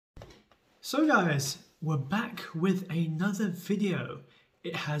So guys, we're back with another video.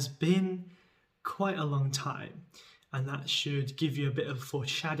 It has been quite a long time, and that should give you a bit of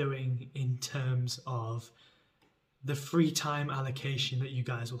foreshadowing in terms of the free time allocation that you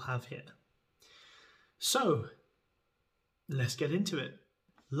guys will have here. So, let's get into it.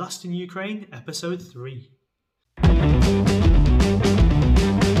 Lost in Ukraine, episode 3.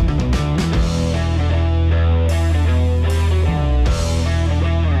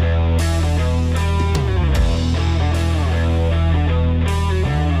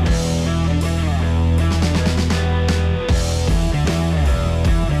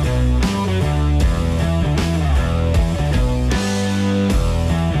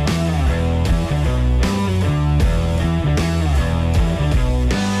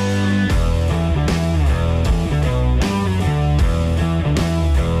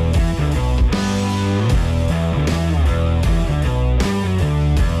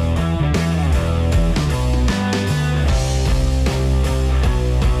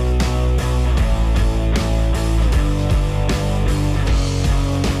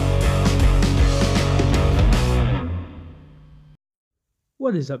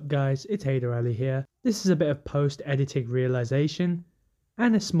 What is up guys, it's Ali here. This is a bit of post-editing realization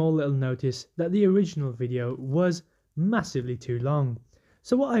and a small little notice that the original video was massively too long.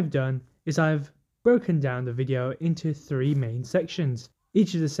 So what I've done is I've broken down the video into 3 main sections.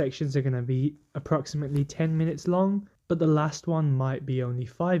 Each of the sections are going to be approximately 10 minutes long, but the last one might be only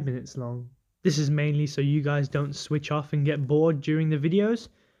 5 minutes long. This is mainly so you guys don't switch off and get bored during the videos,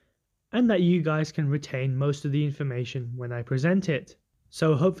 and that you guys can retain most of the information when I present it.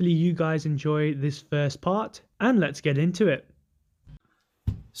 So hopefully you guys enjoy this first part, and let's get into it.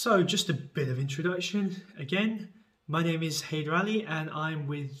 So just a bit of introduction. Again, my name is Ali and I'm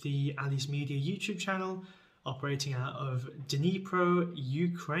with the Ali's Media YouTube channel, operating out of Dnipro,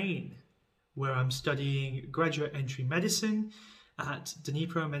 Ukraine, where I'm studying graduate entry medicine at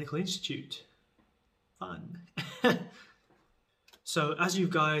Dnipro Medical Institute. Fun. So as you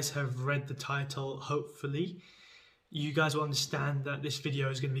guys have read the title, hopefully, you guys will understand that this video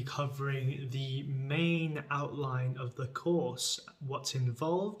is going to be covering the main outline of the course, what's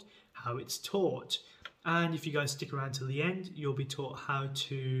involved, how it's taught, and if you guys stick around till the end, you'll be taught how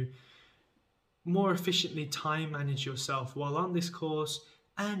to more efficiently time manage yourself while on this course,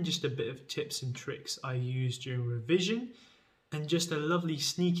 and just a bit of tips and tricks I use during revision, and just a lovely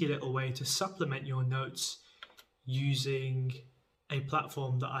sneaky little way to supplement your notes using a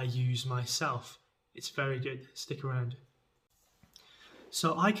platform that I use myself. It's very good, stick around.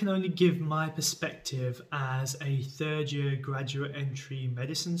 So I can only give my perspective as a 3rd year graduate entry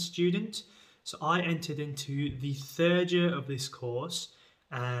medicine student. So I entered into the 3rd year of this course,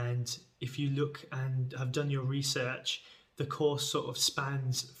 and if you look and have done your research, the course sort of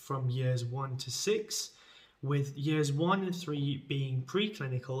spans from years 1 to 6, with years 1 and 3 being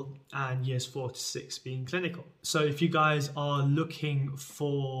preclinical and years 4 to 6 being clinical. So if you guys are looking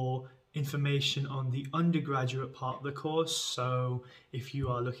for information on the undergraduate part of the course, so if you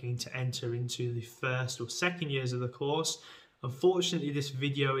are looking to enter into the 1st or 2nd years of the course, unfortunately this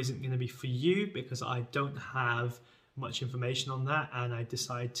video isn't going to be for you because I don't have much information on that, and I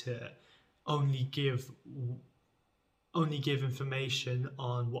decide to only give information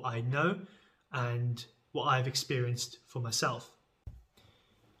on what I know and what I've experienced for myself.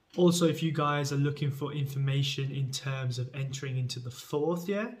 Also, if you guys are looking for information in terms of entering into the 4th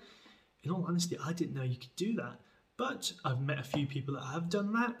year, in all honesty, I didn't know you could do that, but I've met a few people that have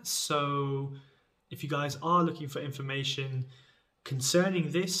done that. So if you guys are looking for information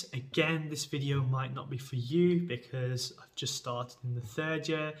concerning this, again, this video might not be for you because I've just started in the 3rd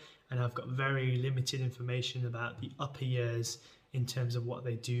year and I've got very limited information about the upper years in terms of what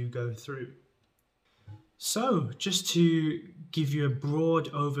they do go through. So just to give you a broad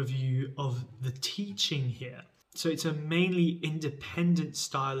overview of the teaching here. So it's a mainly independent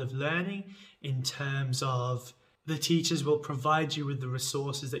style of learning in terms of the teachers will provide you with the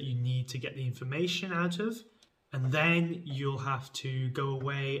resources that you need to get the information out of, and then you'll have to go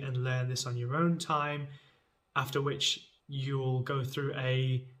away and learn this on your own time, after which you'll go through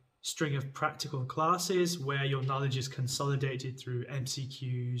a string of practical classes where your knowledge is consolidated through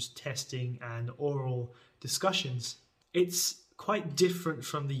MCQs, testing, and oral discussions. It's quite different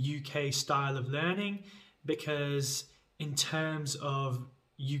from the UK style of learning, because in terms of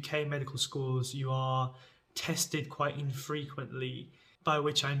UK medical schools, you are tested quite infrequently, by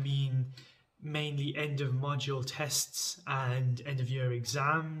which I mean mainly end of module tests and end of year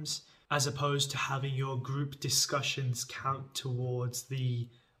exams, as opposed to having your group discussions count towards the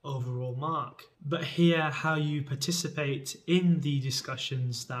overall mark. But here, how you participate in the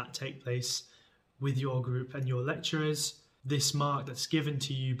discussions that take place with your group and your lecturers, this mark that's given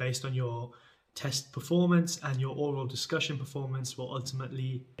to you based on your test performance and your oral discussion performance will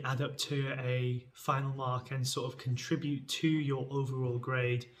ultimately add up to a final mark and sort of contribute to your overall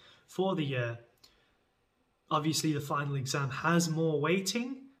grade for the year. Obviously, the final exam has more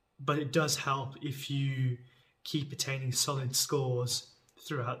weighting, but it does help if you keep attaining solid scores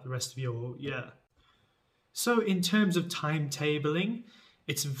throughout the rest of your year. So in terms of timetabling,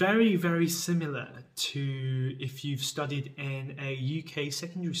 it's very, very similar to if you've studied in a UK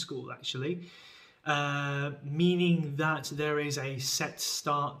secondary school, actually, meaning that there is a set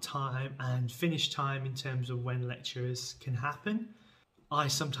start time and finish time in terms of when lectures can happen. I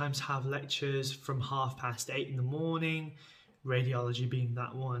sometimes have lectures from 8:30 in the morning, radiology being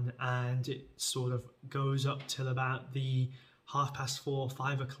that one, and it sort of goes up till about the 4:30,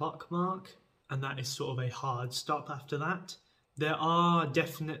 5 o'clock mark, and that is sort of a hard stop after that. There are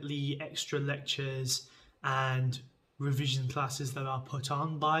definitely extra lectures and revision classes that are put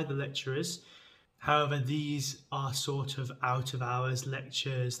on by the lecturers. However, these are sort of out of hours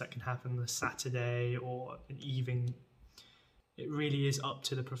lectures that can happen on a Saturday or an evening. It really is up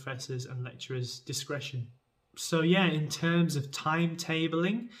to the professors and lecturers' discretion. So yeah, in terms of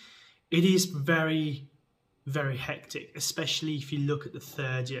timetabling, it is very, very hectic, especially if you look at the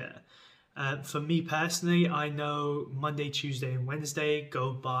third year. For me personally, I know Monday, Tuesday and Wednesday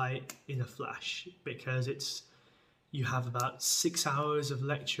go by in a flash because you have about 6 hours of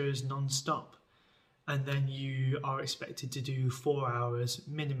lectures non-stop, and then you are expected to do 4 hours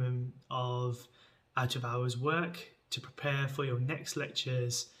minimum of out of hours work to prepare for your next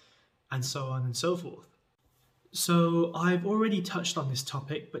lectures, and so on and so forth. So I've already touched on this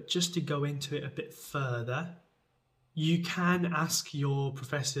topic, but just to go into it a bit further, you can ask your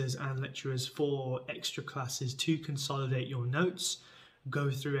professors and lecturers for extra classes to consolidate your notes,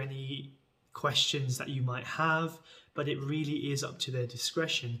 go through any questions that you might have, but it really is up to their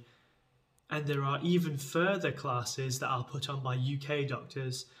discretion. And there are even further classes that are put on by UK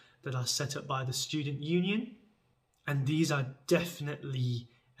doctors that are set up by the student union, and these are definitely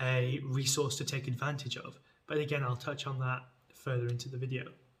a resource to take advantage of. But again, I'll touch on that further into the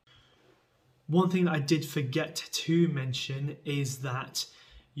video. One thing that I did forget to mention is that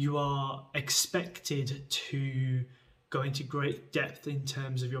you are expected to go into great depth in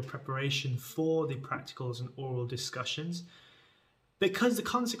terms of your preparation for the practicals and oral discussions, because the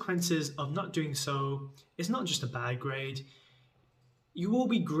consequences of not doing so is not just a bad grade. You will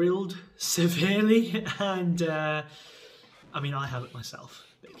be grilled severely, and I mean, I have it myself,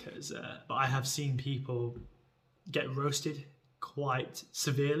 because but I have seen people get roasted quite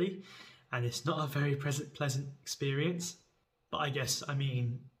severely, and it's not a very pleasant experience. But I guess, I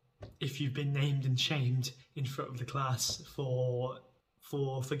mean, if you've been named and shamed in front of the class for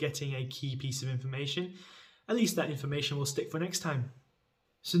forgetting a key piece of information, at least that information will stick for next time.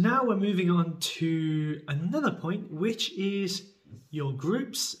 So now we're moving on to another point, which is your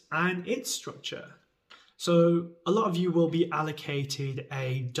groups and its structure. So a lot of you will be allocated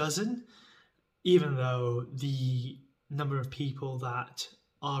a dozen, even though the number of people that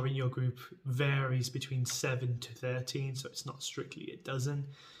are in your group varies between 7 to 13, so it's not strictly a dozen.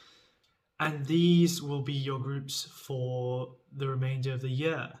 And these will be your groups for the remainder of the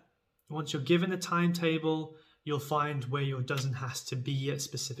year. Once you're given a timetable, you'll find where your dozen has to be at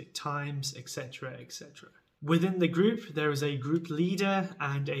specific times, etc., etc. Within the group, there is a group leader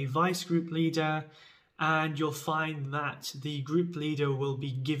and a vice group leader, and you'll find that the group leader will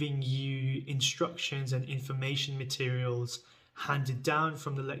be giving you instructions and information materials handed down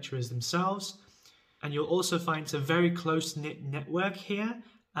from the lecturers themselves. And you'll also find it's a very close-knit network here,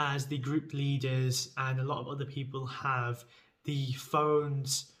 as the group leaders and a lot of other people have the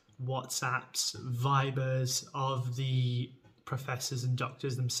phones, WhatsApps, Vibers of the professors and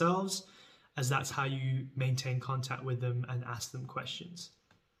doctors themselves, as that's how you maintain contact with them and ask them questions.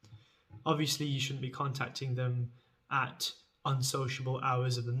 Obviously, you shouldn't be contacting them at unsociable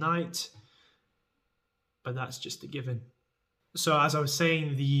hours of the night, but that's just a given. So as I was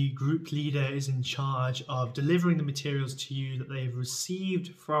saying, the group leader is in charge of delivering the materials to you that they've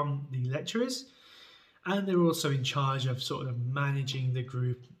received from the lecturers, and they're also in charge of sort of managing the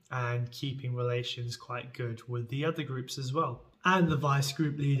group and keeping relations quite good with the other groups as well. And the vice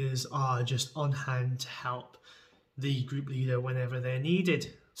group leaders are just on hand to help the group leader whenever they're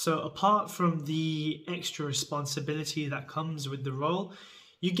needed. So apart from the extra responsibility that comes with the role,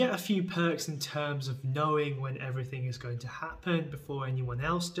 you get a few perks in terms of knowing when everything is going to happen before anyone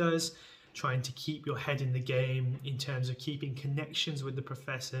else does, trying to keep your head in the game in terms of keeping connections with the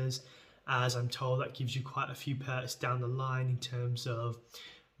professors, as I'm told that gives you quite a few perks down the line in terms of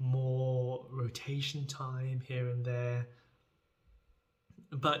more rotation time here and there.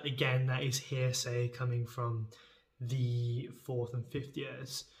 But again, that is hearsay coming from the 4th and 5th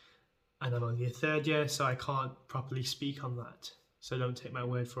years, and I'm only a 3rd year, so I can't properly speak on that, so don't take my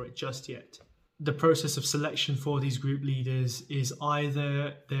word for it just yet. The process of selection for these group leaders is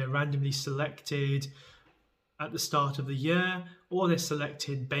either they're randomly selected at the start of the year, or they're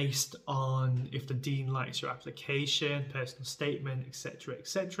selected based on if the dean likes your application, personal statement, etc.,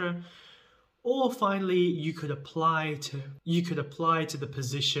 etc. Or finally, you could apply to the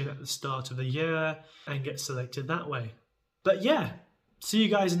position at the start of the year and get selected that way. But yeah, see you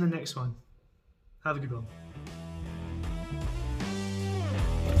guys in the next one. Have a good one.